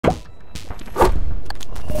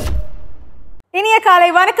இனிய காலை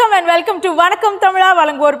வணக்கம் and welcome to Vanakkam Tamizha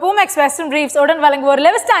வழங்குவோர் பூமெக்ஸ் வெஸ்டர்ன் பிரீஃப்ஸ் உடன் வழங்குவோர்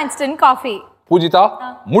லெவிஸ்டா இன்ஸ்டன்ட் காஃபி. பூஜிதா,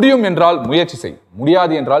 முடியும் என்றால் முயற்சி செய்,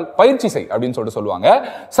 முடியாது என்றால் பயிற்சி செய் அப்படின்னு சொல்லுவாங்க.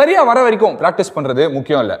 சரியா வர வரைக்கும் பிராக்டிஸ் பண்றது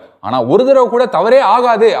முக்கியம் இல்ல, ஆனா ஒரு தடவை கூட தவறே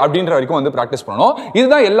ஆகாது அப்படின்ற வரைக்கும் வந்து பிராக்டிஸ் பண்ணணும்.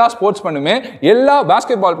 இதுதான் எல்லா ஸ்போர்ட்ஸ் பண்ணுமே, எல்லா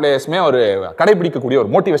பாஸ்கெட் பால் பிளேயர்ஸுமே ஒரு கடைபிடிக்கக்கூடிய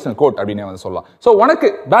ஒரு மோட்டிவேஷனல் கோட் அப்படின்னு வந்து சொல்லலாம். சோ உனக்கு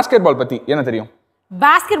பாஸ்கெட் பால் பத்தி என்ன தெரியும்?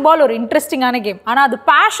 பாஸ்கெட் பால் ஒரு இன்ட்ரெஸ்டிங்கான கேம். ஆனா அது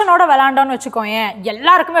பேஷனோட விளையாண்டோன்னு வச்சுக்கோங்க,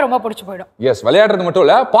 எல்லாருக்குமே ரொம்ப பிடிச்சு போயிடும். எஸ், விளையாடுறது மட்டும்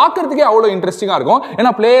இல்ல, பாக்குறதுக்கே அவ்வளவு இன்ட்ரெஸ்டிங்கா இருக்கும்.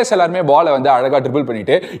 ஏன்னா பிளேயர்ஸ் எல்லாருமே பாலை வந்து அழகா ட்ரிபிள்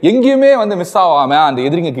பண்ணிட்டு எங்கேயுமே வந்து மிஸ் ஆகாம அந்த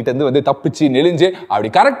எதிரிங்க கிட்ட இருந்து வந்து தப்பிச்சு நெளிஞ்சு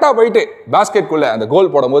அப்படி கரெக்டா போயிட்டு பாஸ்கெட்குள்ள அந்த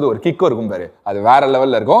கோல் போடும்போது ஒரு கிக் இருக்கும் பாரு, அது வேற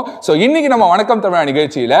லெவல்ல இருக்கும். சோ இன்னைக்கு நம்ம வணக்கம் தமிழா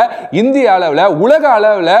நிகழ்ச்சியில இந்திய அளவுல உலக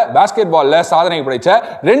அளவுல பாஸ்கெட் பால்ல சாதனை படைச்ச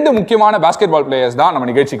ரெண்டு முக்கியமான பாஸ்கெட் பால் பிளேயர்ஸ் தான்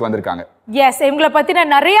நம்ம நிகழ்ச்சிக்கு வந்திருக்காங்க. எஸ், இவங்களை பத்தின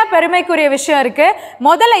நிறைய பெருமைக்குரிய விஷயம் இருக்கு.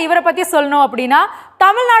 முதல்ல இவரை பத்தி சொல்லணும் அப்படின்னா,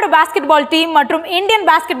 தமிழ்நாடு பாஸ்கெட் பால் டீம் மற்றும் இந்தியன்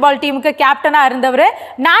பாஸ்கெட் பால் டீமுக்கு கேப்டனா இருந்தவர்,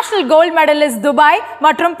 நேஷனல் கோல்ட் மெடலிஸ்ட் துபாய்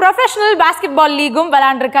மற்றும் ப்ரொஃபஷனல் பாஸ்கெட் பால் லீகும்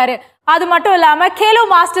விளையாண்டிருக்காரு. அது மட்டும் இல்லாம கேலோ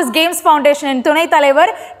மாஸ்டர்ஸ் கேம்ஸ் ஃபவுண்டேஷனின் துணைத்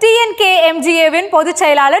தலைவர், TNKMGAவின் பொதுச்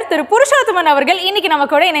செயலாளர் திரு புருஷோத்தமன் அவர்கள் இன்னைக்கு நம்ம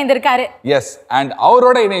கூட இணைந்திருக்காரு. எஸ், அண்ட்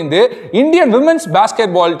அவரோட இணைந்து இந்தியன் விமென்ஸ்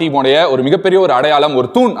பாஸ்கெட் பால் டீமோடைய ஒரு மிகப்பெரிய ஒரு அடையாளம், ஒரு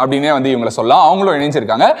தூண் அப்படின்னே வந்து இவங்களை சொல்லலாம். அவங்களும்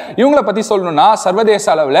இணைஞ்சிருக்காங்க. இவங்களை பத்தி சொல்லணும்னா சர்வதேச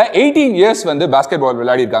அளவில் 18 இயர்ஸ் வந்து பாஸ்கெட் பால்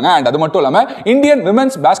விளையாடி இருக்காங்க. அண்ட் அது மட்டும் இல்லாம இந்தியன்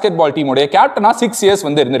விமென்ஸ் பாஸ்கெட் பால் டீமோடைய கேப்டனா 6 இயர்ஸ்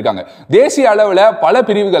வந்து இருந்திருக்காங்க. தேசிய அளவில் பல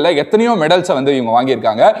பிரிவுகளில் எத்தனையோ மெடல்ஸ் வந்து இவங்க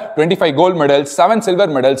வாங்கியிருக்காங்க. 25 gold medals, 7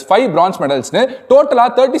 silver medals, 5 France மெடல்ஸ்னு டோட்டலா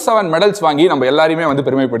 37 மெடல்ஸ் வாங்கி நம்ம எல்லாரையுமே வந்து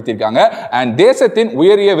பெருமைப்படுத்தியிருக்காங்க. அண்ட் தேசத்தின்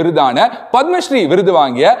உயரிய விருதான பத்மஸ்ரீ விருது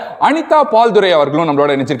வாங்கிய அனிதா பால்துரை அவர்களும்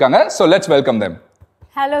நம்மளோட இணைச்சிருக்காங்க. So let's welcome them.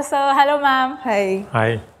 Hello sir. Hello ma'am. Hi.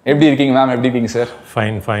 Hi. எப்படி இருக்கீங்க மேம்? எப்படி இருக்கீங்க சார்?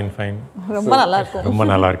 ஃபைன். ரொம்ப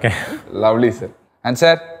நல்லா இருக்கேன். Lovely sir. And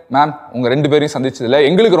sir, ma'am, உங்க ரெண்டு பேரையும் சந்திச்சதுல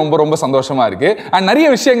எங்களுக்கு ரொம்ப ரொம்ப சந்தோஷமா இருக்கு. அண்ட் நிறைய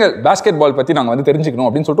விஷயங்கள் பாஸ்கெட் பால் பத்தி நாங்க வந்து தெரிஞ்சுக்கணும்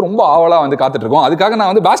அப்படின்னு சொல்லிட்டு ரொம்ப ஆவலா வந்து காத்துட்டு இருக்கோம். அதுக்காக நான்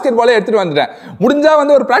வந்து பாஸ்கெட் பாலே எடுத்துட்டு வந்துட்டேன். முடிஞ்சா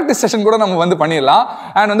வந்து ஒரு பிராக்டிஸ் செஷன் கூட நம்ம வந்து பண்ணிடலாம்.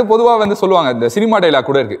 அண்ட் வந்து பொதுவா வந்து சொல்லுவாங்க, இந்த சினிமா டைலாக்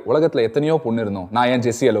கூட இருக்கு, உலகத்துல எத்தனையோ பொண்ணு இருந்தோம், நான் ஏன்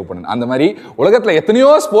ஜெஸ்ஸியை லவ் பண்ணேன். அந்த மாதிரி உலகத்துல எத்தனையோ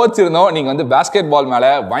ஸ்போர்ட்ஸ் இருந்தோம், நீங்க வந்து பாஸ்கெட் பால் மேல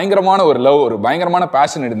பயங்கரமான ஒரு லவ், ஒரு பயங்கரமான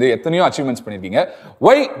பேஷன் இருந்து எத்தனையோ அச்சீவ்மெண்ட்ஸ் பண்ணிருக்கீங்க.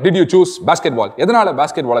 Why did you choose basket பால்? எதனால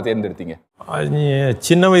பாஸ்கெட் பாலை தேர்ந்தெடுத்தீங்க?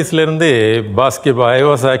 சின்ன வயசுலேருந்தே basket ball, I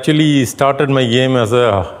was actually started my came as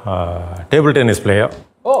a table tennis player.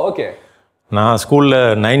 O, okay. நான் ஸ்கூலில்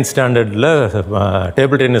 9th ஸ்டாண்டர்டில்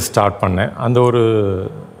டேபிள் டென்னிஸ் ஸ்டார்ட் பண்ணேன். அந்த ஒரு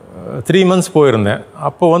 3 months போயிருந்தேன்.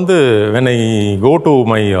 அப்போ வந்து when I go to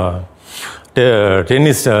my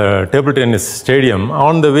table tennis stadium,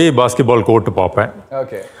 on the way basketball court பார்ப்பேன்.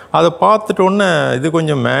 ஓகே. அதை பார்த்துட்டோன்னே இது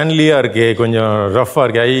கொஞ்சம் மேன்லியாக இருக்கே, கொஞ்சம் ரஃப்பாக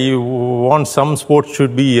இருக்கே, I want some sports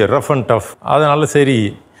should be rough and tough. அதனால சரி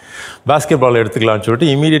பாஸ்கெட் பால் எடுத்துக்கலாம்னு சொல்லிட்டு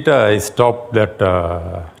இமீடியட்டாக I stop that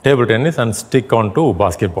table tennis and stick on to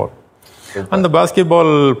basket பால். அந்த பாஸ்கெட்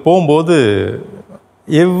பால் போகும்போது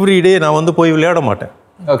எவ்ரிடே நான் வந்து போய் விளையாட மாட்டேன்.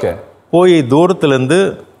 ஓகே. போய் தூரத்துலேருந்து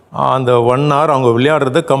அந்த 1 hour அவங்க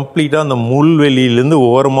விளையாடுறத கம்ப்ளீட்டாக அந்த முள்வெளியிலேருந்து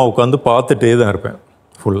ஓரமாக உட்காந்து பார்த்துட்டே தான் இருப்பேன்.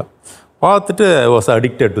 ஃபுல்லாக பார்த்துட்டு I was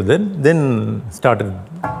addicted to then started.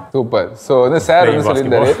 Super. So வந்து சார் வந்து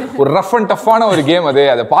சொல்லியிருந்தாரு, ஒரு ரஃப் அண்ட் டஃப்பான ஒரு கேம் அது,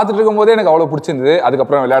 அதை பார்த்துட்டு இருக்கும் போதே எனக்கு அவ்வளோ பிடிச்சிருந்தது.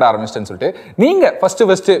 அதுக்கப்புறம் விளையாட ஆரம்பிச்சிட்டேன்னு சொல்லிட்டு, நீங்கள் ஃபர்ஸ்ட்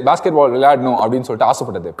பாஸ்கெட் பால் விளையாடணும் அப்படின்னு சொல்லிட்டு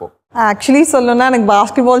ஆசைப்பட்டது எப்போ? ஆக்சுவலி சொல்லணும்னா எனக்கு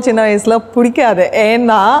பாஸ்கெட் பால் சின்ன வயசில் பிடிக்காது.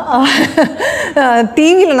 ஏன்னா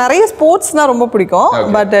டிவியில் நிறைய ஸ்போர்ட்ஸ்னால் ரொம்ப பிடிக்கும்.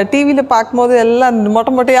 பட் டிவியில் பார்க்கும்போது எல்லாம்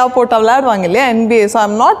மொட்டையாக போட்டு விளையாடுவாங்க இல்லையா, NBA. So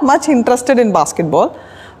I'm not much interested in basket ball.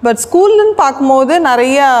 But ஸ்கூல்லுன்னு பார்க்கும்போது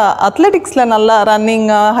நிறைய அத்லெட்டிக்ஸில் நல்லா running,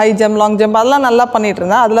 high jump, long jump அதெல்லாம் நல்லா பண்ணிகிட்டு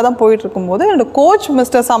இருந்தேன். அதில் தான் போயிட்டு இருக்கும்போது என்னோட கோச்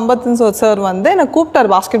மிஸ்டர் சம்பத்ன்னு சார் வந்து என்னை கூப்பிட்டார்,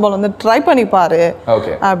 பாஸ்கெட் பால் வந்து ட்ரை பண்ணிப்பாரு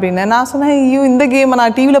அப்படின்னு. நான் சொன்னேன், ஐயோ இந்த கேம்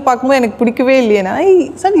நான் டிவியில் பார்க்கும்போது எனக்கு பிடிக்கவே இல்லையே.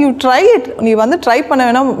 சார் யூ ட்ரை இட், நீ வந்து ட்ரை பண்ண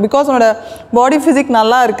வேணாம், பிகாஸ் உன்னோட பாடி ஃபிசிக்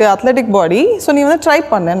நல்லா இருக்குது, அத்லெட்டிக் பாடி, ஸோ நீ வந்து ட்ரை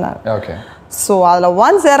பண்ணேன். ஓகே. ஸோ அதில்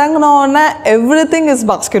once இறங்கினோடனே every thing is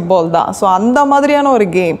basket பால் தான். ஸோ அந்த மாதிரியான ஒரு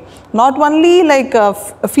game, not only like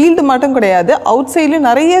field மட்டும் கிடையாது, அவுட் சைட்லையும்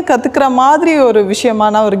நிறைய கற்றுக்கிற மாதிரி ஒரு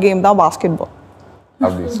விஷயமான ஒரு கேம் தான் basket ball.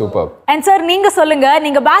 Super. And sir, நீங்க சொல்லுங்க,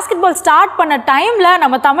 நீங்க பாஸ்கெட் பால் ஸ்டார்ட் பண்ண டைம்ல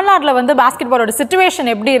நம்ம தமிழ்நாட்டில் வந்து பாஸ்கெட் பாலோட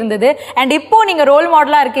சிச்சுவேஷன் எப்படி இருந்தது? அண்ட் இப்போ நீங்க ரோல்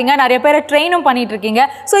மாடலா இருக்கீங்க, நிறைய பேரை ட்ரெயினும் பண்ணிட்டு இருக்கீங்க.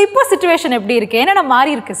 ஸோ இப்போ சிச்சுவேஷன் எப்படி இருக்கு, என்னென்ன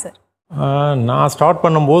மாறி இருக்கு சார்? நான் ஸ்டார்ட்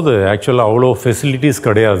பண்ணும்போது ஆக்சுவலாக அவ்வளோ ஃபெசிலிட்டிஸ்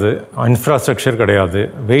கிடையாது, இன்ஃப்ராஸ்ட்ரக்சர் கிடையாது,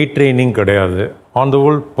 வெயிட் ட்ரைனிங் கிடையாது. On the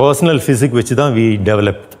whole personal physique வச்சு தான் வி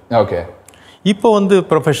டெவலப்ட். ஓகே. இப்போ வந்து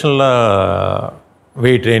ப்ரொஃபஷனலாக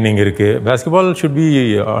வெயிட் ட்ரைனிங் இருக்குது. Basketball should be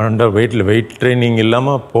under weight training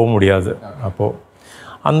இல்லாமல் போக முடியாது. அப்போது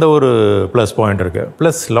அந்த ஒரு ப்ளஸ் பாயிண்ட் இருக்குது.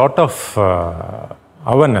 Plus lot of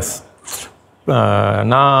awareness.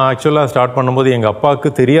 நான் ஆக்சுவலாக ஸ்டார்ட் பண்ணும்போது எங்கள்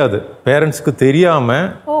அப்பாவுக்கு தெரியாது, பேரண்ட்ஸ்க்கு தெரியாமல்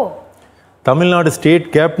தமிழ்நாடு ஸ்டேட்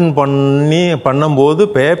கேப்டன் பண்ணும்போது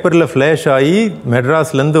பேப்பரில் ஃப்ளாஷ் ஆகி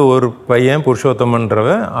மெட்ராஸ்லேருந்து ஒரு பையன்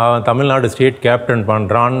புருஷோத்தமன்றவன் தமிழ்நாடு ஸ்டேட் கேப்டன்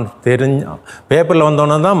பண்ணுறான்னு பேப்பரில்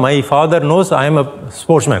வந்தோன்னே தான் my father nose I am a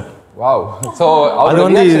sportsman. அது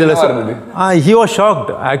வந்து இதில் ஹி வாஸ்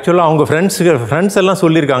ஷாக்ட். ஆக்சுவலாக அவங்க ஃப்ரெண்ட்ஸ் எல்லாம்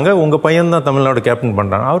சொல்லியிருக்காங்க உங்கள் பையன் தான் தமிழ்நாடு கேப்டன்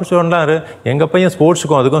பண்ணுறாங்க. அவர் சொன்னார் எங்கள் பையன்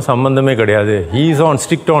ஸ்போர்ட்ஸுக்கும் அதுக்கும் சம்மந்தமே கிடையாது, he is on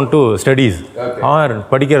strict on to studies,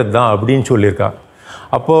 படிக்கிறது தான் அப்படின்னு சொல்லியிருக்கா.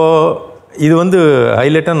 அப்போது இது வந்து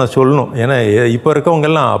ஹைலைட்டாக நான் சொல்லணும். ஏன்னா இப்போ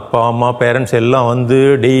இருக்கவங்கெல்லாம் அப்பா அம்மா பேரண்ட்ஸ் எல்லாம் வந்து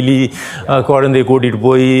டெய்லி குழந்தைய கூட்டிகிட்டு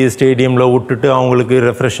போய் ஸ்டேடியமில் விட்டுட்டு அவங்களுக்கு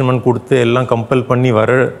ரெஃப்ரெஷ்மெண்ட் கொடுத்து எல்லாம் கம்பல் பண்ணி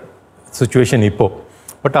வர சுச்சுவேஷன் இப்போது.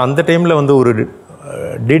 பட் அந்த டைமில் வந்து ஒரு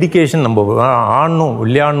டெடிக்கேஷன், நம்ம ஆடணும்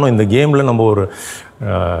விளையாடணும், இந்த கேமில் நம்ம ஒரு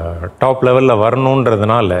டாப் லெவலில்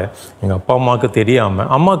வரணுன்றதுனால எங்கள் அப்பா அம்மாவுக்கு தெரியாமல்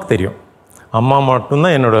அம்மாவுக்கு தெரியும். அம்மா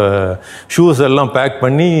மட்டும்தான் என்னோடய ஷூஸ் எல்லாம் பேக்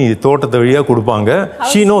பண்ணி தோட்டத்தை வழியாக கொடுப்பாங்க.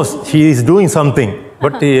 She nose she is doing something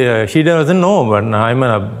but she doesn't know but I am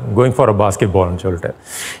going for a basket பால்னு சொல்லிட்டு.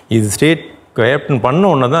 இது ஸ்டேட் கேப்டன் பண்ண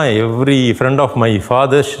ஒன்று தான் every friend of my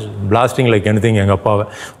fathers blasting like anything. எங்கள் அப்பாவை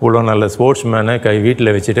இவ்வளோ நல்ல ஸ்போர்ட்ஸ் மேனை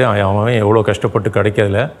வீட்டில் வச்சுட்டு அவன் எவ்வளோ கஷ்டப்பட்டு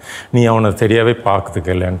கிடைக்கிறதில்ல, நீ அவனை சரியாகவே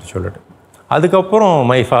பார்க்குறதுக்கு இல்லைன்னு சொல்லிட்டு. அதுக்கப்புறம்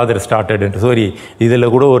மை ஃபாதர் ஸ்டார்டட் சாரி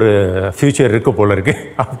இதில் கூட ஒரு ஃப்யூச்சர் இருக்குது போல இருக்கு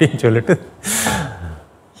அப்படின்னு சொல்லிட்டு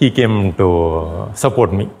he came to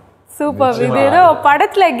support me. Super. இது ஏதோ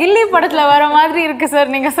படத்துல கில்லி படத்துல வர மாதிரி இருக்கு சார்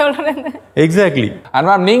நீங்க சொல்றது. எக்ஸாக்ட்லி. அண்ட்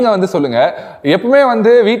மேம் நீங்க வந்து சொல்லுங்க, எப்பவுமே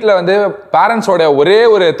வந்து வீட்டில் வந்து பேரண்ட்ஸோட ஒரே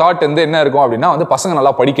ஒரு தாட் வந்து என்ன இருக்கும் அப்படின்னா வந்து பசங்க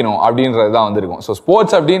நல்லா படிக்கணும் அப்படின்றது தான் வந்து இருக்கும். ஸோ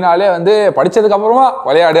ஸ்போர்ட்ஸ் அப்படின்னாலே வந்து படிச்சதுக்கு அப்புறமா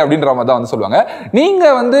விளையாடு அப்படின்ற மாதிரி தான் வந்து சொல்லுவாங்க.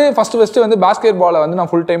 நீங்க வந்து ஃபர்ஸ்ட் வந்து பாஸ்கெட் பாலை வந்து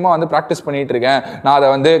நான் ஃபுல் டைமா வந்து ப்ராக்டிஸ் பண்ணிட்டு இருக்கேன், நான் அதை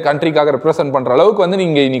வந்து கண்ட்ரிக்காக ரெப்ரசென்ட் பண்ற அளவுக்கு வந்து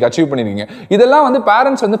நீங்க இன்னைக்கு அச்சீவ் பண்ணிருக்கீங்க. இதெல்லாம் வந்து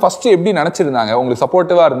பேரண்ட்ஸ் வந்து ஃபர்ஸ்ட் எப்படி நினைச்சிருந்தாங்க, உங்களுக்கு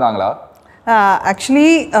சப்போர்ட்டிவா இருந்தாங்களா? ஆக்சுவலி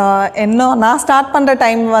நான் ஸ்டார்ட் பண்ணுற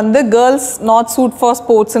டைம் வந்து கேர்ள்ஸ் நாட் சூட் ஃபார்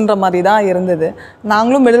ஸ்போர்ட்ஸுன்ற மாதிரி தான் இருந்தது.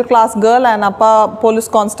 நாங்களும் மிடில் கிளாஸ் கேர்ள் அண்ட் அப்பா போலீஸ்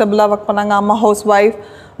கான்ஸ்டபிளாக ஒர்க் பண்ணாங்க, அம்மா house wife,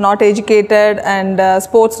 not educated and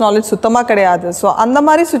sports knowledge சுத்தமாக கிடையாது. ஸோ அந்த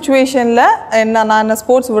மாதிரி சுச்சுவேஷனில் நான்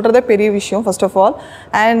ஸ்போர்ட்ஸ் விடுறதே பெரிய விஷயம் ஃபர்ஸ்ட் ஆஃப் ஆல்.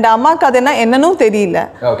 அண்ட் அம்மாவுக்கு அது என்னன்னு தெரியல.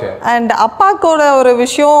 அண்ட் அப்பாக்கோட ஒரு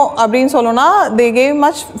விஷயம் அப்படின்னு சொல்லணும்னா they gave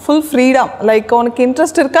much full freedom. Like உனக்கு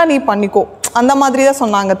இன்ட்ரெஸ்ட் இருக்கா நீ பண்ணிக்கோ அந்த மாதிரி தான்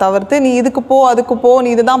சொன்னாங்க, தவிர்த்து நீ இதுக்கு போ அதுக்கு போ நீ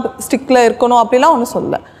இதுதான் ஸ்டிக்கில் இருக்கணும் அப்படிலாம் ஒன்றும்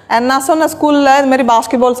சொல்ல. அண்ட் நான் சொன்ன ஸ்கூலில் இது மாதிரி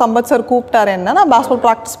பாஸ்கெட் பால் சம்பத் சார் கூப்பிட்டாரு என்ன, நான் பாஸ்கெட்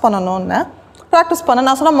ப்ராக்டிஸ் பண்ணணும்னு ப்ராக்டிஸ் பண்ணேன்.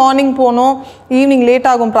 நான் சொன்னால் மார்னிங் போகணும், ஈவினிங் லேட்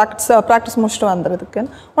ஆகும் ப்ராக்டிஸ் முடிச்சுட்டு வந்துடுறதுக்கு.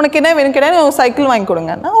 உனக்கு என்ன வேணும் கேட்டால் சைக்கிள் வாங்கி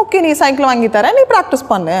கொடுங்கன்னா ஓகே நீ சைக்கிள் வாங்கி தரேன் நீ ப்ராக்டிஸ்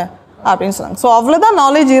பண்ணு அப்படின்னு சொன்னாங்க. ஸோ அவ்வளோதான்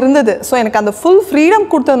நாலேஜ் இருந்தது. ஸோ எனக்கு அந்த ஃபுல்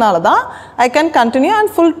ஃப்ரீடம் கொடுத்ததுனால தான் I can continue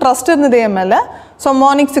and full trust இருந்தது என் மேலே. ஸோ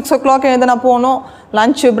மார்னிங் 6 o'clock எழுந்து நான் போகணும்,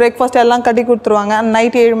 லன்ச்சு பிரேக்ஃபாஸ்ட் எல்லாம் கட்டி கொடுத்துருவாங்க. அண்ட்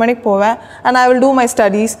நைட் 7 மணிக்கு போவேன் and I will do my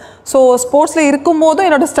studies. So ஸ்போர்ட்ஸில் இருக்கும்போதும்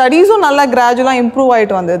என்னோடய ஸ்டடீஸும் நல்லா கிராஜுவலாக இம்ப்ரூவ்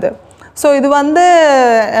ஆகிட்டு வந்தது. ஸோ இது வந்து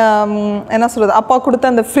என்ன சொல்கிறது, அப்பா கொடுத்த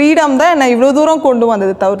அந்த ஃப்ரீடம் தான் என்னை இவ்வளோ தூரம் கொண்டு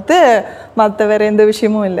வந்தது, தவிர்த்து மற்ற வேறு எந்த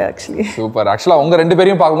விஷயமும் இல்லை. Actually super. ஆக்சுவலாக உங்கள் 2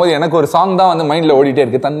 பேரையும் பார்க்கும்போது எனக்கு ஒரு சாங் தான் வந்து மைண்டில் ஓடிட்டே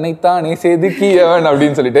இருக்குது, தன்னைத்தானே செதுக்கியவன்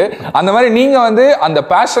அப்படின்னு சொல்லிட்டு. அந்த மாதிரி நீங்கள் வந்து அந்த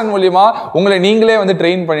பேஷன் மூலியமா உங்களை நீங்களே வந்து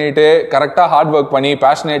ட்ரெயின் பண்ணிட்டு கரெக்டாக ஹார்ட் ஒர்க் பண்ணி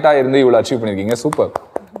பேஷனேட்டாக இருந்து இவ்வளோ அச்சீவ் பண்ணியிருக்கீங்க. சூப்பர்.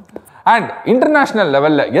 அண்ட் இன்டர்நேஷனல்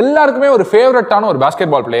லெவலில் எல்லாருக்குமே ஒரு ஃபேவரட்டான ஒரு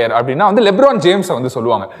பாஸ்கெட் பால் பிளேயர் அப்படின்னா வந்து லெப்ரான் ஜேம்ஸை வந்து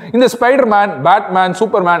சொல்லுவாங்க. இந்த spider man, Batman,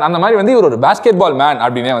 super man அந்த மாதிரி வந்து இவர் ஒரு பாஸ்கெட் பால் மேன்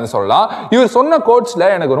அப்படின்னே வந்து சொல்லலாம். இவர் சொன்ன கோட்ஸில்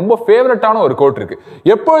எனக்கு ரொம்ப ஃபேவரட்டான ஒரு கோட் இருக்கு.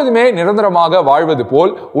 எப்பொழுதுமே நிரந்தரமாக வாழ்வது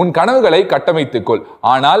போல் உன் கனவுகளை கட்டமைத்துக்கொள்,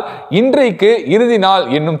 ஆனால் இன்றைக்கு இறுதி நாள்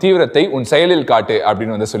என்னும் தீவிரத்தை உன் செயலில் காட்டு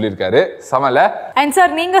அப்படின்னு வந்து சொல்லியிருக்காரு. சமல. அண்ட்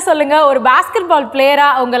சார் நீங்க சொல்லுங்க, ஒரு பாஸ்கெட் பால் பிளேயரா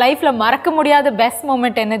உங்க லைஃப்ல மறக்க முடியாத பெஸ்ட்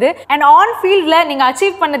மூமெண்ட் என்னது? அண்ட் ஆன் ஃபீல்ட்ல நீங்க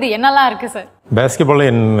அச்சீவ் பண்ணது என்ன இருக்கு சார்? பேஸ்கெட் பால்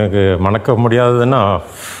எனக்கு மறக்க முடியாததுன்னா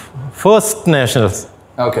ஃபர்ஸ்ட் நேஷனல்ஸ்.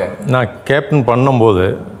 ஓகே. நான் கேப்டன் பண்ணும்போது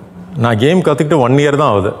நான் கேம் கற்றுக்கிட்டு 1 year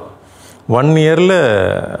தான் ஆகுது. 1 yearல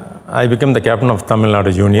I become the captain of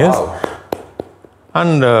Tamil Nadu juniors.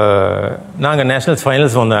 And நாங்கள் நேஷ்னல்ஸ்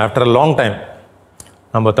ஃபைனல்ஸ் வந்தோம் ஆஃப்டர் அ லாங் டைம்.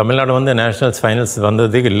 நம்ம தமிழ்நாடு வந்து நேஷ்னல்ஸ் ஃபைனல்ஸ்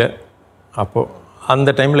வந்ததே இல்லை. அப்போது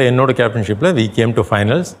அந்த டைமில் என்னோடய கேப்டன்ஷிப்பில் வி கேம் டு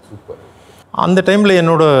ஃபைனல்ஸ். அந்த டைமில்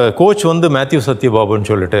என்னோடய கோச் வந்து மேத்யூ சத்யபாபுன்னு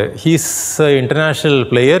சொல்லிட்டு he's international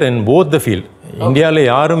player in both the field. இந்தியாவில்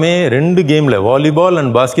யாருமே 2 கேமில் வாலிபால்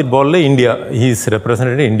அண்ட் பாஸ்கெட் பாலில் India he's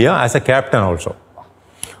represented India as a captain also.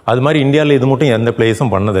 அது மாதிரி இந்தியாவில் இது மட்டும் எந்த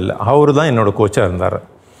பிளேயர்ஸும் பண்ணதில்லை. அவர் தான் என்னோடய கோச்சாக இருந்தார்.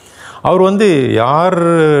 அவர் வந்து யார்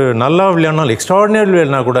நல்லா விளையாடினாலும் எக்ஸ்ட்ராடினரி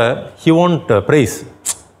விளையாடினா கூட ஹி வாண்ட் ப்ரைஸ்.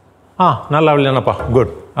 நல்லா விளையாடப்பா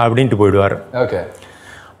குட் அப்படின்ட்டு போயிடுவார். ஓகே.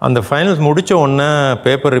 அந்த ஃபைனல்ஸ் முடித்த உடனே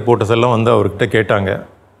பேப்பர் ரிப்போர்ட்டர்ஸ் எல்லாம் வந்து அவர்கிட்ட கேட்டாங்க,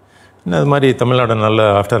 இது மாதிரி தமிழ்நாடு நல்லா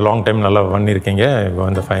ஆஃப்டர் லாங் டைம் நல்லா பண்ணியிருக்கீங்க, இப்போ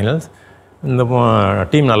இந்த ஃபைனல்ஸ் இந்த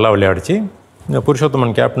டீம் நல்லா விளையாடிச்சு, இந்த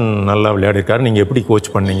புருஷோத்தமன் கேப்டன் நல்லா விளையாடிருக்காரு, நீங்கள் எப்படி கோச்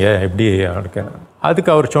பண்ணீங்க, எப்படி இருக்க? அதுக்கு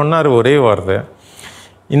அவர் சொன்னார் ஒரே வார்த்தை,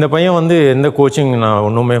 இந்த பையன் வந்து எந்த கோச்சிங் நான்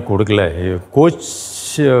ஒன்றுமே கொடுக்கல,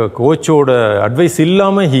 கோச்சோட அட்வைஸ்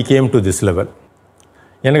இல்லாமல் he came to this level.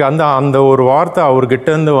 எனக்கு அந்த ஒரு வார்த்தை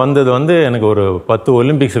அவர்கிட்டேருந்து வந்தது வந்து எனக்கு ஒரு 10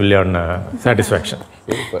 ஒலிம்பிக்ஸ் விளையாடின சாட்டிஸ்ஃபேக்ஷன்.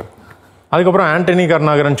 அதுக்கப்புறம் ஆண்டனி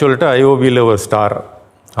கருணாகரன் சொல்லிட்டு ஐஓபியில் ஒரு ஸ்டார்,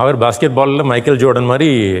 அவர் பாஸ்கெட் பாலில் மைக்கேல் ஜோர்டன்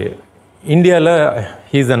மாதிரி இந்தியாவில்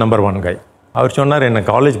ஹீ இஸ் த நம்பர் 1 கை. அவர் சொன்னார், என்னை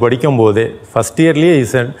காலேஜ் படிக்கும் போதே ஃபஸ்ட்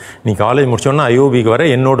இயர்லேயே நீ காலேஜ் முடிச்சோன்னா ஐஓபிக்கு வர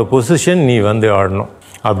என்னோட பொசிஷன் நீ வந்து ஆடணும்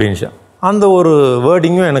அப்படின்னு. அந்த ஒரு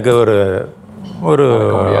வேர்டிங்கும் எனக்கு ஒரு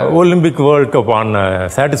ஒலிம்பிக் வேர்ல்ட் கப் ஆன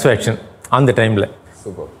சாட்டிஸ்ஃபேக்ஷன் அந்த டைமில்.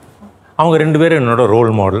 அவங்க 2 பேரும் என்னோட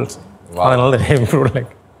ரோல் மாடல்ஸ். அதனால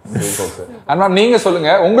மேம் நீங்க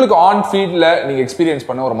சொல்லுங்க, உங்களுக்கு ஆன் ஃபீல்ட்ல நீங்க எக்ஸ்பீரியன்ஸ்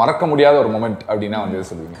பண்ண ஒரு மறக்க முடியாத ஒரு மொமெண்ட் அப்படின்னா வந்து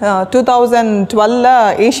சொல்லுவீங்க? 2012ல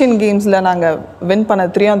ஏஷியன் கேம்ஸ்ல நாங்க வின்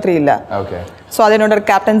பண்ணது 3-on-3ல. ஓகே. ஸோ அது என்னோட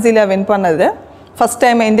கேப்டன்சில வின் பண்ணது ஃபர்ஸ்ட்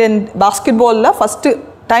டைம் இந்தியன் பாஸ்கெட் பால்ல ஃபர்ஸ்ட்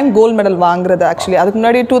டைம் கோல்டு மெடல் வாங்குறது. ஆக்சுவலி அதுக்கு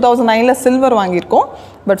முன்னாடி 2009ல சில்வர் வாங்கியிருக்கோம்,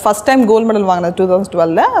 but first time gold medal வாங்கினது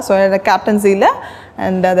 2012ல. ஸோ என்னோட கேப்டன்சியில்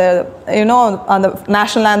அண்ட் அது யூனோ அந்த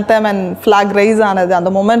national anthem and flag rice ஆனது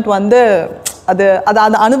அந்த மொமெண்ட் வந்து அது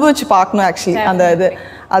அனுபவிச்சு பார்க்கணும். ஆக்சுவலி அந்த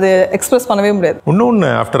அது எக்ஸ்பிரஸ் பண்ணவே முடியாது. இன்னொன்று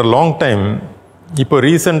ஆஃப்டர் லாங் டைம் இப்போ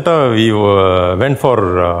ரீசெண்டாக we went for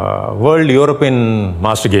world European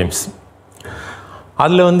master games.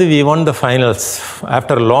 அதில் வந்து we one the finals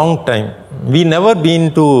after long time. We never been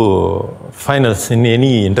to finals in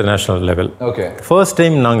any international level. Okay. First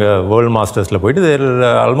time நாங்கள் வேர்ல்டு மாஸ்டர்ஸில் போயிட்டு தேர்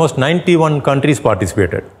almost 91 countries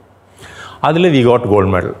participated. அதில் we got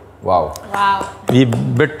gold medal. Wow. We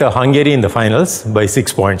beat Hungary in the finals by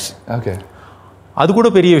 6 points. Okay. அது கூட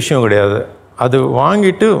பெரிய விஷயம் கிடையாது. அது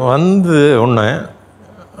வாங்கிட்டு வந்து ஒன்று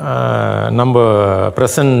நம்ம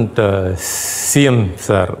present CM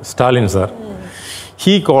sir Stalin sir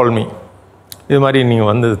he call me, இது மாதிரி நீங்கள்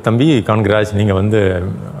வந்து தம்பி கன்கிராஜ், நீங்கள் வந்து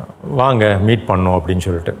வாங்க மீட் பண்ணோம் அப்படின்னு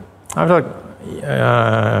சொல்லிட்டு.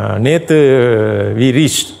 நேற்று we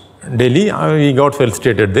reach Delhi, we got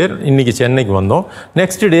ஃபெலிசிட்டேட்டட் தேர். இன்றைக்கி சென்னைக்கு வந்தோம்,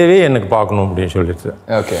 நெக்ஸ்ட் டேவே எனக்கு பார்க்கணும் அப்படின்னு சொல்லிட்டு.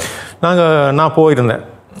 ஓகே. நான் போயிருந்தேன்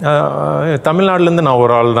தமிழ்நாட்டிலேருந்து. நான்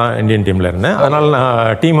ஒரு ஆள் தான் இந்தியன் டீமில் இருந்தேன், அதனால்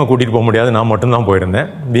நான் டீமை கூட்டிகிட்டு போக முடியாது, நான் மட்டும்தான் போயிருந்தேன்.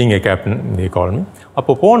 பீயிங் ஏ கேப்டன் தி கால் மீ.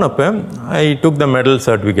 அப்போ போனப்போ ஐ டுக் த மெடல்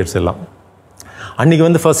சர்டிஃபிகேட்ஸ் எல்லாம். அன்றைக்கி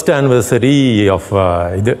வந்து ஃபஸ்ட் ஆனிவர்சரி ஆஃப்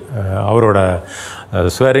இது அவரோட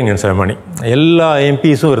ஸ்வேரிங் அண்ட் செரமனி. எல்லா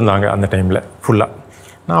எம்பிஸும் இருந்தாங்க அந்த டைமில் ஃபுல்லாக.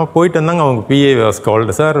 நான் போயிட்டு வந்தாங்க, அவங்க BA was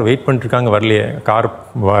called, sir wait பண்ணிட்டுருக்காங்க, வரலையே, கார்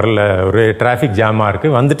வரல, ஒரு டிராஃபிக் ஜாமாக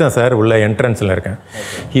இருக்குது, வந்துட்டேன் சார், உள்ள என்ட்ரன்ஸில் இருக்கேன்.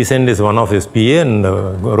 He send is one of his BA, இந்த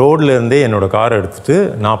ரோட்லேருந்தே என்னோடய காரை எடுத்துகிட்டு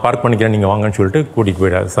நான் பார்க் பண்ணிக்கிறேன், நீங்கள் வாங்கன்னு சொல்லிட்டு கூட்டிகிட்டு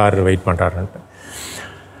போயிடாரு, சார் வெயிட் பண்ணுறாருன்ட்டு.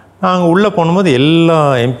 நாங்கள் உள்ளே போகும்போது எல்லா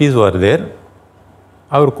எம்பிஸ் வர் தேர்.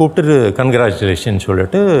 அவர் கூப்பிட்டு கன்கிராச்சுலேஷன்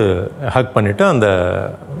சொல்லிட்டு ஹக் பண்ணிவிட்டு அந்த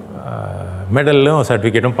மெடலும்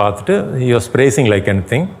சர்டிஃபிகேட்டும் பார்த்துட்டு he was pricing like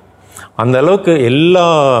anything. அந்த அளவுக்கு எல்லா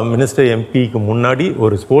மினிஸ்டர் எம்பிக்கு முன்னாடி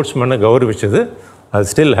ஒரு ஸ்போர்ட்ஸ்மேனை கௌரவிச்சது,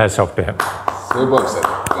 அது still hats off to him. Super sir.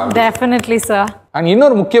 Definitely sir. And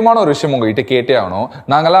இன்னொரு முக்கியமான ஒரு விஷயம் உங்ககிட்ட கேட்டே ஆகணும்.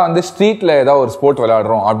 நாங்கள்லாம் வந்து ஸ்ட்ரீட்டில் ஏதாவது ஒரு ஸ்போர்ட்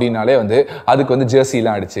விளையாடுறோம் அப்படின்னாலே வந்து அதுக்கு வந்து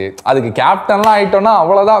ஜெர்சிலாம் அடிச்சு அதுக்கு கேப்டன்லாம் ஆகிட்டோன்னா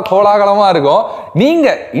அவ்வளோதான் கோலாகலமாக இருக்கும்.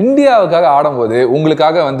 நீங்கள் இந்தியாவுக்காக ஆடும்போது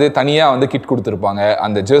உங்களுக்காக வந்து தனியாக வந்து கிட் கொடுத்துருப்பாங்க,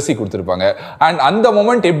 அந்த ஜெர்சி கொடுத்துருப்பாங்க. அண்ட் அந்த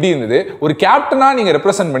மொமெண்ட் எப்படி இருந்தது? ஒரு கேப்டனாக நீங்கள்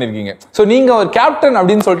ரெப்ரசென்ட் பண்ணியிருக்கீங்க. ஸோ நீங்கள் ஒரு கேப்டன்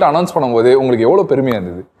அப்படின்னு சொல்லிட்டு அனௌன்ஸ் பண்ணும்போது உங்களுக்கு எவ்வளோ பெருமையாக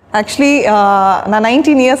இருந்தது? ஆக்சுவலி நான்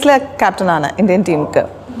 19 இயர்ஸில் கேப்டன் ஆனேன் இந்தியன் டீமுக்கு.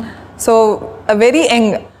 So very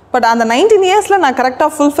young. பட் அந்த 19 இயர்ஸில் நான்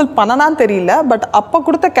கரெக்டாக ஃபுல்ஃபில் பண்ணனான்னு தெரியல. பட் அப்போ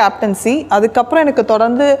கொடுத்த கேப்டன்சி அதுக்கப்புறம் எனக்கு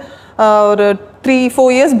தொடர்ந்து ஒரு 3-4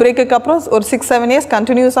 இயர்ஸ் பிரேக்குக்கு அப்புறம் ஒரு 6-7 இயர்ஸ்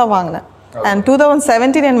கண்டினியூஸாக வாங்கினேன். And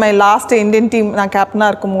 2017 in my last Indian team நான்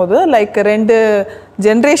கேப்டனாக இருக்கும்போது லைக் 2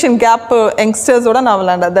 ஜென்ரேஷன் கேப் யங்ஸ்டர்ஸோட நான்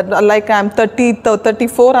விளையாண்டேன். தட் லைக் ஐம்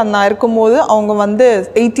 34 அந்த நான் இருக்கும்போது அவங்க வந்து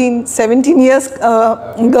 18-17 இயர்ஸ்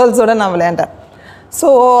கேர்ள்ஸோட நான் விளையாண்டேன். ஸோ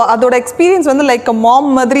அதோட எக்ஸ்பீரியன்ஸ் வந்து லைக் அ மாம்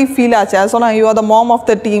மாதிரி ஃபீல் ஆச்சு. அது சொன்னால் you are the mom of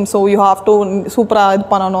the team, so you have to சூப்பராக இது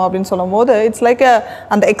பண்ணணும் அப்படின்னு சொல்லும் போது இட்ஸ் லைக்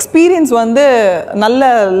அந்த எக்ஸ்பீரியன்ஸ் வந்து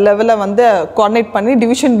நல்ல லெவலில் வந்து கோஆர்டினேட் பண்ணி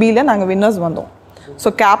டிவிஷன் பியில் நாங்கள் வின்னர்ஸ் வந்தோம்.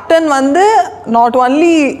 ஸோ கேப்டன் வந்து நாட்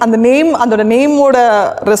ஒன்லி அந்த நேம், அதோட நேமோட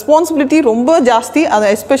ரெஸ்பான்சிபிலிட்டி ரொம்ப ஜாஸ்தி,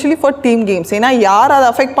 அது எஸ்பெஷலி ஃபார் டீம் கேம்ஸ். ஏன்னா யார் அதை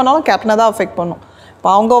அஃபெக்ட் பண்ணாலும் கேப்டனை தான் அஃபெக்ட் பண்ணும்.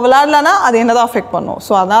 இப்போ அவங்க விளையாடலன்னா அது என்ன தான் அஃபெக்ட் பண்ணும்.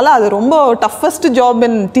 ஸோ அதனால் அது ரொம்ப toughest job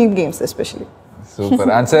in team games especially. Super.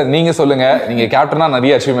 And sir நீங்கள் சொல்லுங்கள், நீங்கள் கேப்டனாக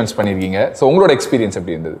நிறைய அச்சீவ்மெண்ட்ஸ் பண்ணியிருக்கீங்க. ஸோ உங்களோட எக்ஸ்பீரியன்ஸ்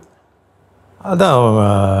எப்படி இருந்தது? அதான்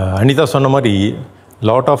அனிதா சொன்ன மாதிரி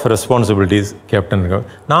லாட் ஆஃப் ரெஸ்பான்சிபிலிட்டிஸ் கேப்டன் இருக்கும்.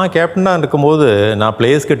 நான் கேப்டனாக இருக்கும்போது நான்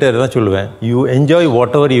பிளேயர்ஸ் கிட்டே தான் சொல்லுவேன், you enjoy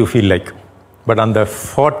what ever you feel like, but அந்த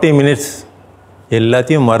 40 minutes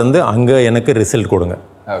எல்லாத்தையும் மறந்து அங்கே எனக்கு ரிசல்ட் கொடுங்க.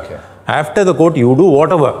 Okay. After the court you two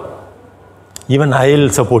what ever, even I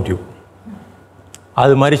will support you.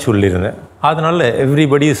 அது மாதிரி சொல்லியிருந்தேன். அதனால்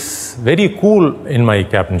everybody is very cool in my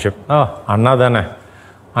captainship. அண்ணா தானே,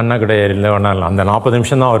 அண்ணா கிடையாது, இல்லை வேணா இல்லை, அந்த 40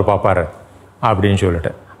 நிமிஷம் தான் அவர் பார்ப்பார் அப்படின்னு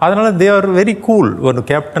சொல்லிட்டு. அதனால் தே ஆர் வெரி கூல். ஒரு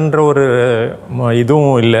கேப்டன்ற ஒரு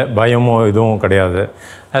இதுவும் இல்லை, பயமோ இதுவும் கிடையாது.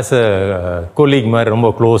 ஆஸ் அ கொலீக் மாதிரி, ரொம்ப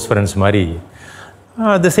க்ளோஸ் ஃப்ரெண்ட்ஸ் மாதிரி.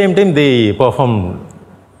 At the same time they perform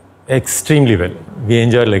extremely well. We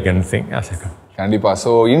enjoy like anything as a. கண்டிப்பா.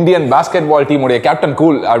 ஸோ இந்தியன் பாஸ்கெட் பால் டீமுடைய கேப்டன்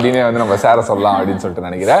கூல் அப்படின்னு வந்து நம்ம சாரை சொல்லலாம் அப்படின்னு சொல்லிட்டு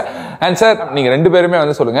நினைக்கிறேன். அண்ட் சார், நீங்க 2 பேருமே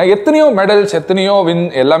வந்து சொல்லுங்க, எத்தனையோ மெடல்ஸ், எத்தனையோ வின்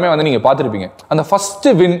எல்லாமே வந்து நீங்க பார்த்துருப்பீங்க. அந்த ஃபர்ஸ்ட்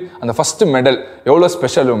வின், அந்த ஃபர்ஸ்ட் மெடல் எவ்வளோ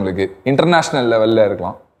ஸ்பெஷல் உங்களுக்கு? இன்டர்நேஷனல் லெவலில்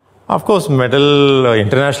இருக்கலாம். Of course medal,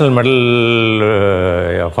 international medal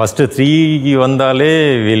first 3 வந்தாலே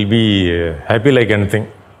will be happy like anything.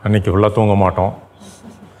 அன்றைக்கி ஃபுல்லாக தூங்க மாட்டோம்.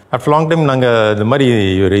 ஆஃப்டர் லாங் டைம் நாங்கள் இந்த மாதிரி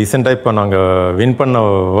ரீசெண்டாக இப்போ நாங்கள் வின் பண்ண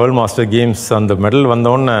வேர்ல்டு மாஸ்டர் கேம்ஸ் அந்த மெடல்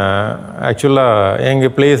வந்தோடனே ஆக்சுவலாக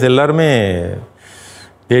எங்கள் பிளேயர்ஸ் எல்லாருமே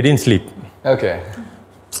they didn't sleep. Okay.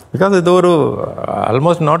 Because இது ஒரு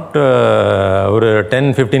ஆல்மோஸ்ட் நாட் ஒரு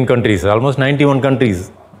 10-15 கண்ட்ரீஸ், ஆல்மோஸ்ட் 91 கண்ட்ரீஸ்.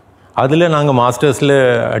 அதில் நாங்கள் மாஸ்டர்ஸில்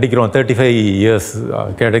அடிக்கிறோம், 35 இயர்ஸ்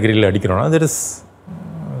கேட்டகரியில் அடிக்கிறோம்னா there is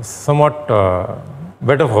somewhat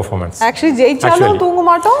better performance. Actually ஜெயிச்சாலும் தூங்க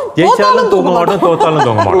மாட்டோம், ஜெயிச்சாலும் தூங்க மாட்டோம், தோத்தாலும்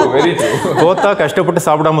தூங்க மாட்டோம். தோத்தா கஷ்டப்பட்டு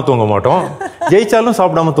சாப்பிடாம தூங்க மாட்டோம், ஜெயிச்சாலும்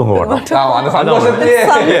சாப்பிடாம தூங்க மாட்டோம்.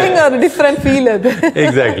 something ஒரு different feel அது.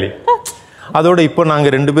 எக்ஸாக்ட்லி. அதோட இப்போ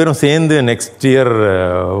நாங்கள் 2 பேரும் சேர்ந்து next year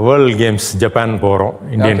world games Japan போகிறோம்,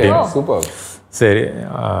 இந்தியன் டீம். சூப்பர். சரி,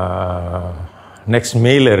 நெக்ஸ்ட்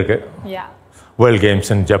மேல இருக்கு world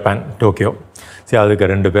games in Japan, Tokyo. சரி,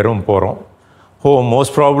 அதுக்கு 2 பேரும் போகிறோம்.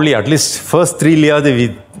 Most probably at least first 3லயாவது we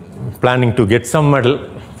planning to get some medal.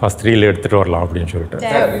 First 3ல எடுத்துகிட்டு வரலாம் அப்படின்னு சொல்லிட்டு.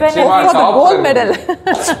 Gold medal.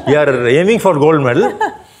 We are aiming for gold medal.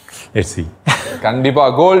 Let's see. கண்டிப்பா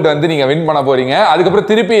கோல்டு வந்து நீங்க வின் பண்ண போறீங்க. அதுக்கப்புறம்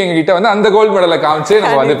திருப்பி எங்ககிட்ட வந்து அந்த கோல்டு மெடலை காமிச்சு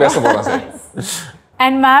நம்ம வந்து பேச போறோம் சார்.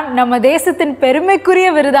 அண்ட் மேம், நம்ம தேசத்தின் பெருமைக்குரிய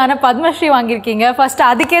விருதான பத்மஸ்ரீ வாங்கியிருக்கீங்க. ஃபர்ஸ்ட்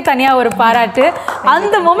அதுக்கே தனியாக ஒரு பாராட்டு.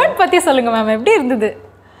 அந்த மொமெண்ட் பற்றி சொல்லுங்கள் மேம், எப்படி இருந்தது?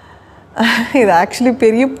 இது ஆக்சுவலி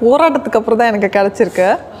பெரிய போராட்டத்துக்கு அப்புறம் தான் எனக்கு கிடச்சிருக்கு.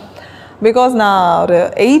 பிகாஸ் நான் ஒரு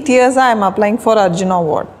 8 இயர்ஸாக I am அப்ளைங் for Arjuna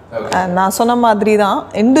award. நான் சொன்ன மாதிரி தான்,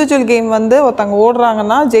 இண்டிவிஜுவல் கேம் வந்து ஒருத்தவங்க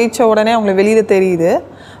ஓடுறாங்கன்னா ஜெயிச்ச உடனே அவங்களை வெளியில் தெரியுது.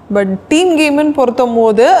 பட் டீம் கேமுன்னு பொறுத்தும்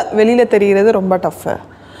போது வெளியில் தெரிகிறது ரொம்ப டஃப்பு.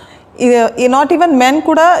 இது நாட் ஈவன் மென்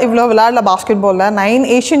கூட இவ்வளோ விளையாடல பாஸ்கெட் பாலில். 9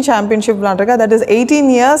 Asian championship விளையாண்டுருக்கேன். That is 18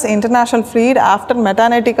 years international freed after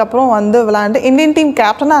மெட்டர்னிட்டிக்கு அப்புறம் வந்து விளையாண்டு இந்தியன் டீம்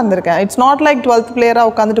கேப்டனாக இருந்திருக்கேன். இட்ஸ் நாட் லைக் 12th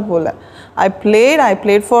பிளேயராக உட்காந்துட்டு போகல. ஐ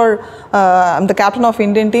plate for the captain of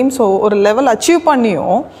Indian team. So ஒரு லெவல் அச்சீவ்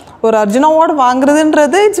பண்ணியும் ஒரு அர்ஜுனா அவார்டு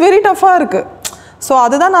வாங்குறதுன்றது இட்ஸ் வெரி டஃப்பாக இருக்குது. ஸோ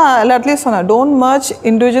அதுதான் நான் எல்லா இடத்துலையும் சொன்னேன், don't merch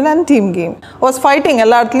individual and team game. Was fighting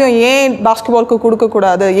எல்லா இடத்துலையும். ஏன் பாஸ்கெட்பாலுக்கு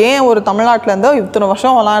கொடுக்கக்கூடாது, ஏன் ஒரு தமிழ்நாட்டிலேருந்து இத்தனை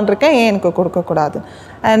வருஷம் விளாண்டுருக்கேன், ஏன் எனக்கு கொடுக்கக்கூடாது.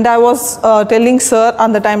 And I was telling sir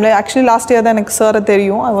அந்த டைமில், ஆக்சுவலி லாஸ்ட் இயர் தான் எனக்கு சாரை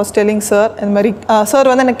தெரியும். ஐ வாஸ் டெல்லிங் சார் இந்த மாதிரி.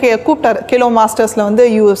 சார் வந்து எனக்கு கூப்பிட்டார் கேலோ மாஸ்டர்ஸில் வந்து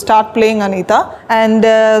you start playing Anitha. And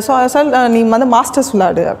so sir நீ வந்து மாஸ்டர்ஸ்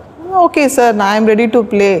விளாடு. ஓகே சார், நான் ஐம் ரெடி டு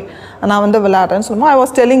பிளே, நான் வந்து விளையாடுறேன்னு சொல்லுவோம். ஐ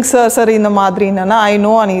வாஸ் டெல்லிங் சார் இந்த மாதிரி என்னென்னா, ஐ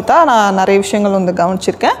நோ அனிதா, நான் நிறைய விஷயங்கள் வந்து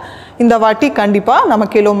கவனிச்சிருக்கேன். இந்த வாட்டி கண்டிப்பாக நம்ம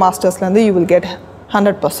கேலோ மாஸ்டர்ஸ்லேருந்து யூ வில் கெட்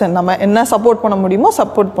 100%. நம்ம என்ன சப்போர்ட் பண்ண முடியுமோ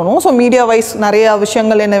சப்போர்ட் பண்ணுவோம். ஸோ மீடியா வைஸ் நிறையா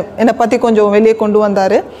விஷயங்கள் என்னை பற்றி கொஞ்சம் வெளியே கொண்டு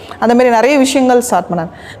வந்தார். அந்தமாரி நிறைய விஷயங்கள் ஸ்டார்ட்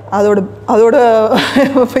பண்ணார். அதோட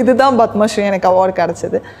இதுதான் பத்மஸ்ரீ எனக்கு அவார்டு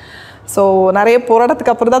கிடச்சிது. ஸோ நிறைய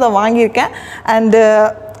போராட்டத்துக்கு அப்புறம் தான் அதை வாங்கியிருக்கேன். அண்டு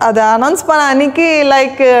அதை அனௌன்ஸ் பண்ண அன்றைக்கி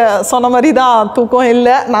லைக் சொன்ன மாதிரி தான், தூக்கம்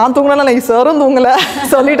இல்லை. நான் தூங்கினா சாரும் தூங்கலை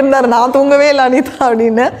சொல்லிட்டு இருந்தார், நான் தூங்கவே இல்லை அனிதா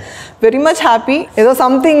அப்படின்னு. Very much happy. ஏதோ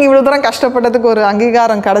சம்திங் இவ்வளோ தூரம் கஷ்டப்பட்டதுக்கு ஒரு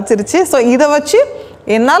அங்கீகாரம் கிடச்சிருச்சு. ஸோ இதை வச்சு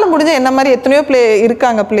என்னால் முடிஞ்ச என்ன மாதிரி எத்தனையோ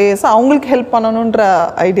இருக்காங்க பிளேயர்ஸ், அவங்களுக்கு ஹெல்ப் பண்ணணுன்ற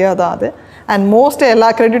ஐடியா தான் அது. அண்ட் மோஸ்ட் எல்லா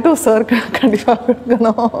கிரெடிட்டும் சாருக்கு கண்டிப்பாக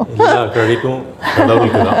கொடுக்கணும்.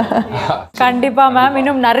 கண்டிப்பா மேம்.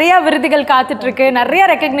 இன்னும் நிறைய விருதுகள் காத்துட்டு இருக்கு, நிறைய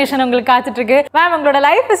ரெகக்னிஷன் உங்களுக்கு காத்துட்டு இருக்கு மேம். உங்களோட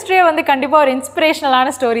லைஃப் ஹிஸ்டரியே வந்து கண்டிப்பா ஒரு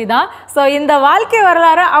இன்ஸ்பிரேஷனலான ஸ்டோரி தான். ஸோ இந்த வாழ்க்கை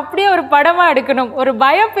வரலாறு அப்படியே ஒரு படமா எடுக்கணும், ஒரு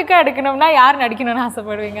பயோபிக்கா எடுக்கணும்னா யார் நடிக்கணும்னு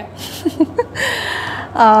ஆசைப்படுவீங்க?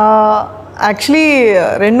 ஆக்சுவலி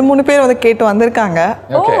 2-3 பேர் வந்து கேட்டு வந்திருக்காங்க.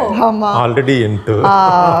 ஆமாம், ஆல்ரெடி.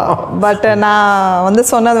 பட் நான் வந்து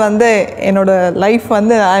சொன்னது வந்து என்னோட லைஃப்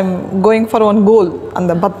வந்து I am going for one goal,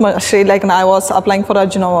 அந்த Padmashri. Like I was அப்ளைங் for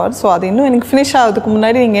Arjuna award. So அது இன்னும் எனக்கு ஃபினிஷ் ஆகிறதுக்கு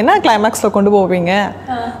முன்னாடி நீங்கள் என்ன கிளைமேக்ஸில் கொண்டு போவீங்க?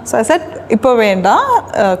 ஸோ ஐ செட் இப்போ வேண்டாம்,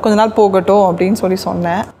 கொஞ்ச நாள் போகட்டும் அப்படின்னு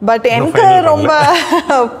சொன்னேன். பட் எனக்கு ரொம்ப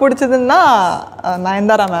பிடிச்சதுன்னா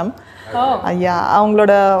நயன்தாரா மேம். ஐயா,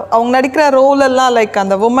 அவங்க நடிக்கிற ரோல் எல்லாம் லைக்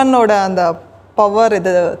அந்த உமனோட அந்த பவர்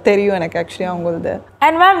இது தெரியும் எனக்கு ஆக்சுவலி அவங்களது.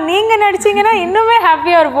 அண்ட் மேம் நீங்க நடிச்சீங்கன்னா இன்னுமே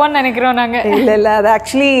ஹாப்பியா இருப்போம்னு நினைக்கிறோம் நாங்க. இல்ல அது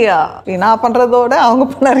ஆக்சுவலி நான் பண்றதோட அவங்க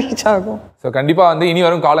பண்ண ரீச் ஆகும். ஸோ கண்டிப்பா வந்து இனி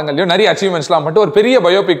வரும் காலங்கள்லயும் நிறைய அச்சீவ்மெண்ட்ஸ்லாம் மட்டும் ஒரு பெரிய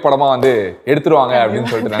பயோபிக் படமா வந்து எடுத்துருவாங்க அப்படின்னு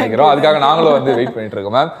சொல்லிட்டு நினைக்கிறோம். அதுக்காக நாங்களும் வந்து வெயிட் பண்ணிட்டு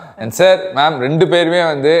இருக்கோம் மேம். அண்ட் சார் மேம் 2 பேருமே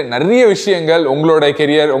வந்து நிறைய விஷயங்கள் உங்களோட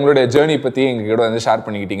கெரியர் உங்களுடைய ஜேர்னி பத்தி எங்ககிட்ட வந்து ஷேர்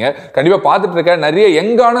பண்ணிக்கிட்டீங்க. கண்டிப்பா பார்த்துட்டு இருக்க நிறைய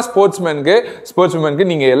யங்கான ஸ்போர்ட்ஸ்மேனுக்கு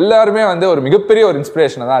நீங்க எல்லாருமே வந்து ஒரு மிகப்பெரிய ஒரு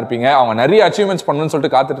இன்ஸ்பிரேஷனா தான் இருப்பீங்க. அவங்க நிறைய அச்சீவ்மெண்ட்ஸ் பண்ணணும்னு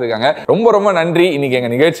சொல்லிட்டு காத்துட்டு இருக்காங்க. ரொம்ப ரொம்ப நன்றி இன்னைக்கு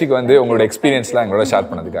எங்க நிகழ்ச்சிக்கு வந்து உங்களோட எக்ஸ்பீரியன்ஸ்லாம் எங்களோட ஷேர்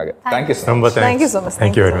பண்ணதுக்காக. Thank you so much.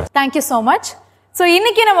 Thank you so much. So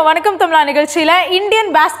இன்னைக்கு நம்ம வணக்கம் தமிழா நிகழ்ச்சியில Indian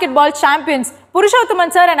basket ball champions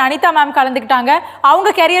Purushothaman sir and Anitha ma'am கலந்துக்கிட்டாங்க. அவங்க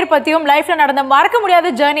கெரியர் பத்தியும் லைஃப்ல நடந்த மறக்க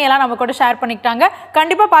முடியாத ஜேர்னி எல்லாம் நம்ம கூட ஷேர் பண்ணிக்கிட்டாங்க.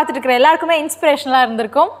 கண்டிப்பா பார்த்துட்டு இருக்கிற எல்லாருக்குமே இன்ஸ்பிரேஷனலா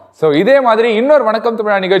இருந்திருக்கும். ஸோ இதே மாதிரி இன்னொரு வணக்கம்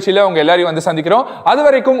தமிழா நிகழ்ச்சியில உங்க எல்லாரையும் வந்து சந்திக்கிறோம். அது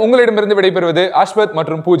வரைக்கும் உங்களிடமிருந்து விடைபெறுவது அஸ்வத்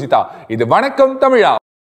மற்றும் பூஜிதா. இது வணக்கம் தமிழா.